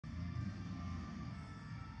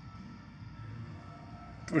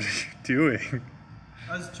What are you doing?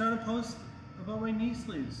 I was trying to post about my knee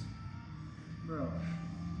sleeves, bro.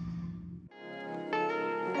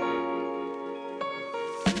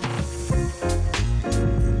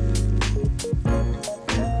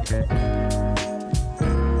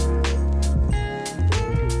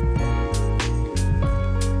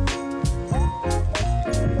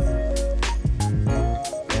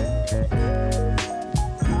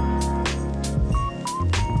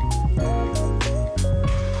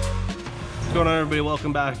 What's going on, everybody?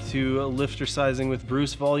 Welcome back to Lifter Sizing with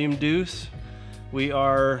Bruce Volume Deuce.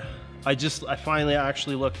 I finally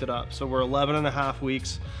actually looked it up. So we're 11 and a half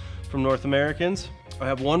weeks from North Americans. I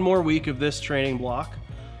have one more week of this training block.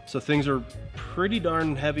 So things are pretty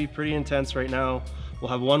darn heavy, pretty intense right now.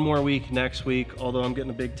 We'll have one more week next week, although I'm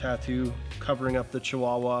getting a big tattoo covering up the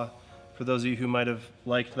Chihuahua. For those of you who might have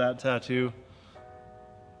liked that tattoo,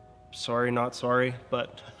 sorry, not sorry,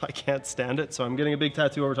 but I can't stand it. So I'm getting a big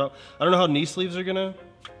tattoo over top. I don't know how knee sleeves are gonna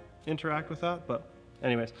interact with that, but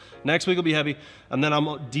anyways, next week will be heavy. And then I'm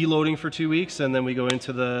deloading for 2 weeks, and then we go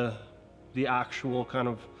into the actual kind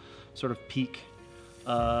of sort of peak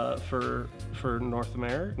for North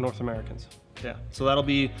Americans. Yeah, so that'll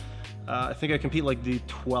be, I think I compete like the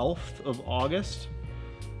 12th of August.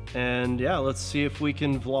 And yeah, let's see if we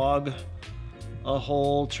can vlog a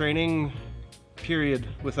whole training period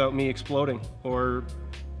without me exploding or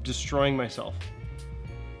destroying myself.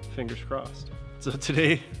 Fingers crossed. So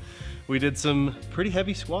today we did some pretty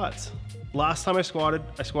heavy squats. Last time I squatted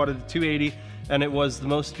 280, and it was the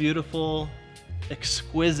most beautiful,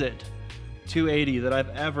 exquisite 280 that I've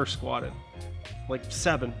ever squatted. Like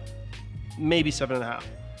 7, maybe 7.5.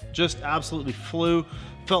 Just absolutely flew,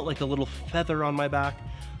 felt like a little feather on my back.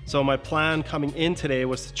 So my plan coming in today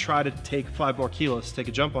was to try to take 5 more kilos, take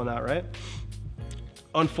a jump on that, right?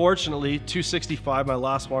 Unfortunately, 265, my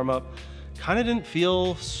last warm-up, kind of didn't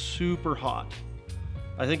feel super hot.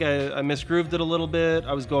 I think I misgrooved it a little bit.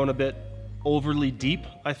 I was going a bit overly deep,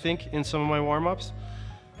 I think, in some of my warm-ups,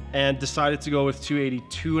 and decided to go with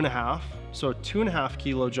 282.5. So a 2.5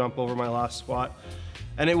 kilo jump over my last squat,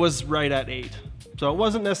 and it was right at 8. So it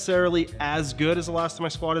wasn't necessarily as good as the last time I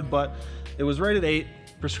squatted, but it was right at 8.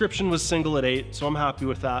 Prescription was single at 8, so I'm happy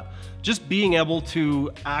with that. Just being able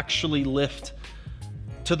to actually lift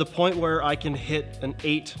to the point where I can hit an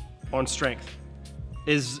 8 on strength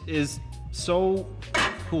is so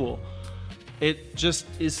cool. It just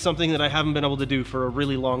is something that I haven't been able to do for a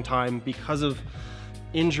really long time because of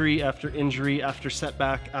injury after injury after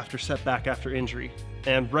setback after setback after injury.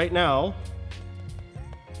 And right now,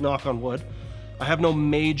 knock on wood, I have no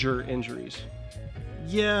major injuries.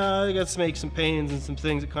 Yeah, I got some aches and pains and some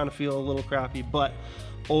things that kind of feel a little crappy, but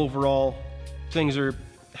overall, things are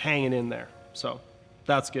hanging in there. So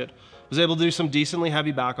that's good. Was able to do some decently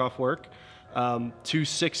heavy back off work,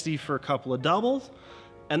 260 for a couple of doubles.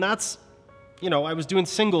 And that's, you know, I was doing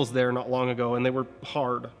singles there not long ago and they were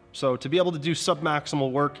hard. So to be able to do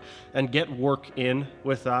sub-maximal work and get work in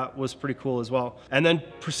with that was pretty cool as well. And then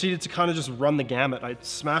proceeded to kind of just run the gamut. I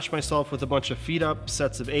smashed myself with a bunch of feet up,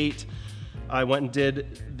 sets of 8. I went and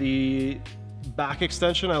did the back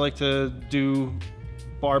extension. I like to do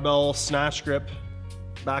barbell snatch grip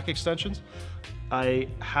back extensions. I've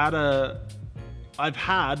had,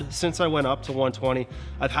 since I went up to 120,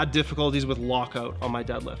 I've had difficulties with lockout on my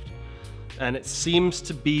deadlift. And it seems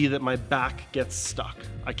to be that my back gets stuck.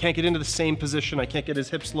 I can't get into the same position. I can't get as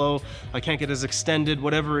hips low. I can't get as extended,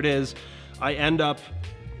 whatever it is. I end up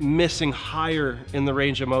missing higher in the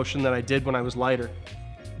range of motion than I did when I was lighter.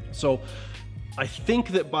 So I think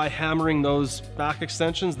that by hammering those back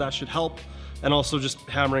extensions, that should help. And also just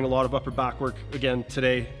hammering a lot of upper back work. Again,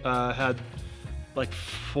 today, had like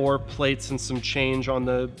 4 plates and some change on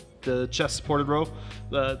the chest supported row.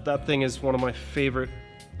 That thing is one of my favorite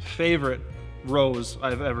rows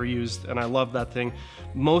I've ever used, and I love that thing.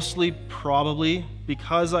 Mostly probably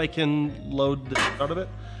because I can load the out of it.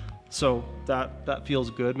 So that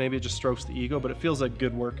feels good. Maybe it just strokes the ego, but it feels like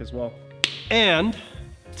good work as well. And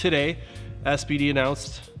today, SBD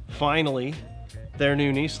announced finally their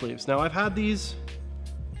new knee sleeves. Now I've had these,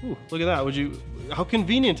 ooh, look at that. How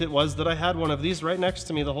convenient it was that I had one of these right next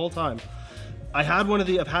to me the whole time. I've had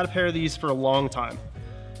a pair of these for a long time.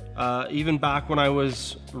 Even back when I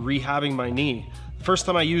was rehabbing my knee. The first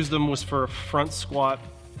time I used them was for a front squat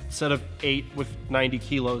set of 8 with 90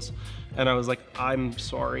 kilos. And I was like, I'm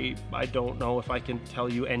sorry, I don't know if I can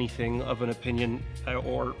tell you anything of an opinion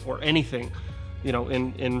or anything, you know,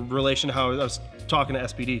 in relation to how I was talking to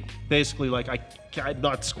SBD. Basically, like, I'm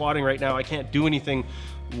not squatting right now. I can't do anything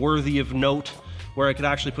worthy of note where I could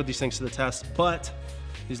actually put these things to the test. But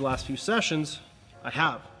these last few sessions, I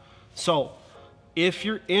have. So If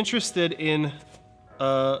you're interested in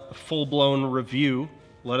a full-blown review,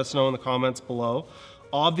 let us know in the comments below.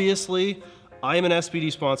 Obviously, I am an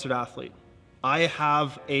SBD sponsored athlete. I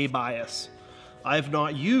have a bias. I have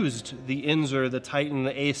not used the Inzer, the Titan,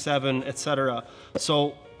 the A7, etc.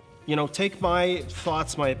 So, you know, take my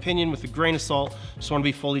thoughts, my opinion with a grain of salt. Just want to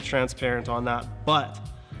be fully transparent on that. But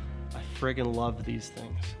I friggin' love these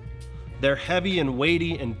things. They're heavy and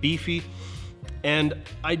weighty and beefy. And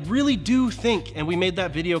I really do think, and we made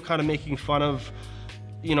that video kind of making fun of,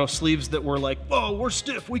 you know, sleeves that were like, whoa, we're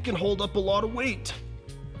stiff, we can hold up a lot of weight.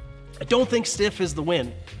 I don't think stiff is the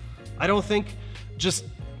win. I don't think just,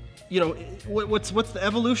 you know, what's the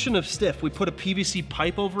evolution of stiff? We put a PVC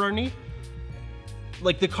pipe over our knee?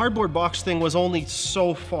 Like the cardboard box thing was only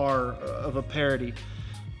so far of a parody.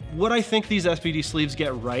 What I think these SBD sleeves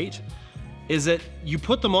get right is that you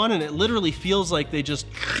put them on and it literally feels like they just,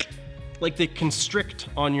 like they constrict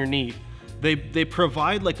on your knee. They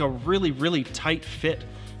provide like a really, really tight fit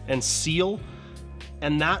and seal.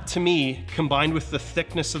 And that to me, combined with the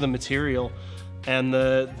thickness of the material and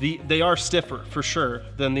they are stiffer for sure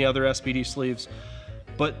than the other SBD sleeves,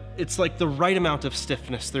 but it's like the right amount of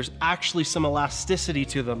stiffness. There's actually some elasticity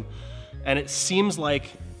to them. And it seems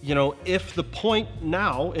like, you know, if the point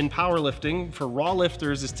now in powerlifting for raw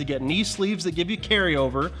lifters is to get knee sleeves that give you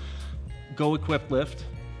carryover, go equipped lift,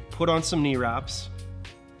 put on some knee wraps,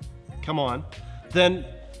 come on, then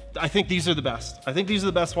I think these are the best. I think these are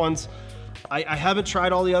the best ones. I haven't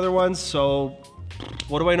tried all the other ones, so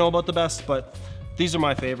what do I know about the best? But these are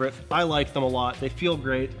my favorite. I like them a lot. They feel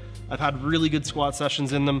great. I've had really good squat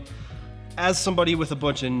sessions in them. As somebody with a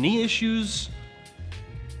bunch of knee issues,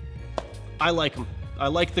 I like them. I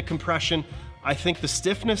like the compression. I think the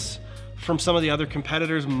stiffness from some of the other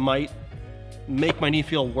competitors might make my knee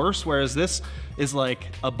feel worse, whereas this is like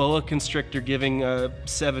a boa constrictor giving a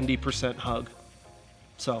 70% hug.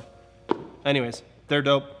 So anyways, they're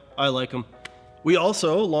dope. I like them. We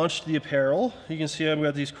also launched the apparel. You can see I've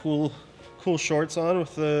got these cool shorts on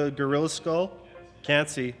with the gorilla skull. Can't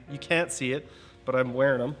see. You can't see it, but I'm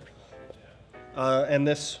wearing them. And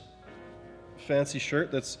this fancy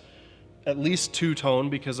shirt that's at least two-tone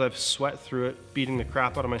because I've sweat through it, beating the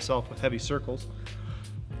crap out of myself with heavy circles.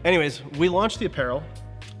 Anyways, we launched the apparel.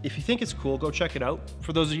 If you think it's cool, go check it out.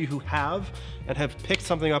 For those of you who have and have picked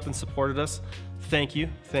something up and supported us, thank you.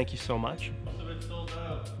 Thank you so much. Most of it's sold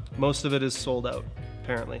out. Most of it is sold out,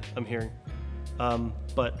 apparently, I'm hearing.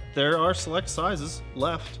 But there are select sizes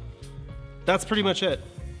left. That's pretty much it.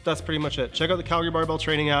 That's pretty much it. Check out the Calgary Barbell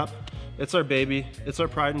training app. It's our baby. It's our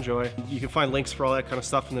pride and joy. You can find links for all that kind of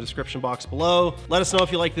stuff in the description box below. Let us know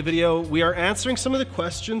if you like the video. We are answering some of the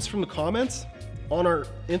questions from the comments on our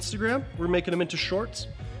Instagram. We're making them into shorts.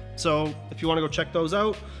 So if you want to go check those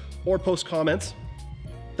out or post comments,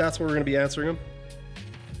 that's where we're going to be answering them.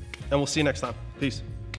 And we'll see you next time. Peace.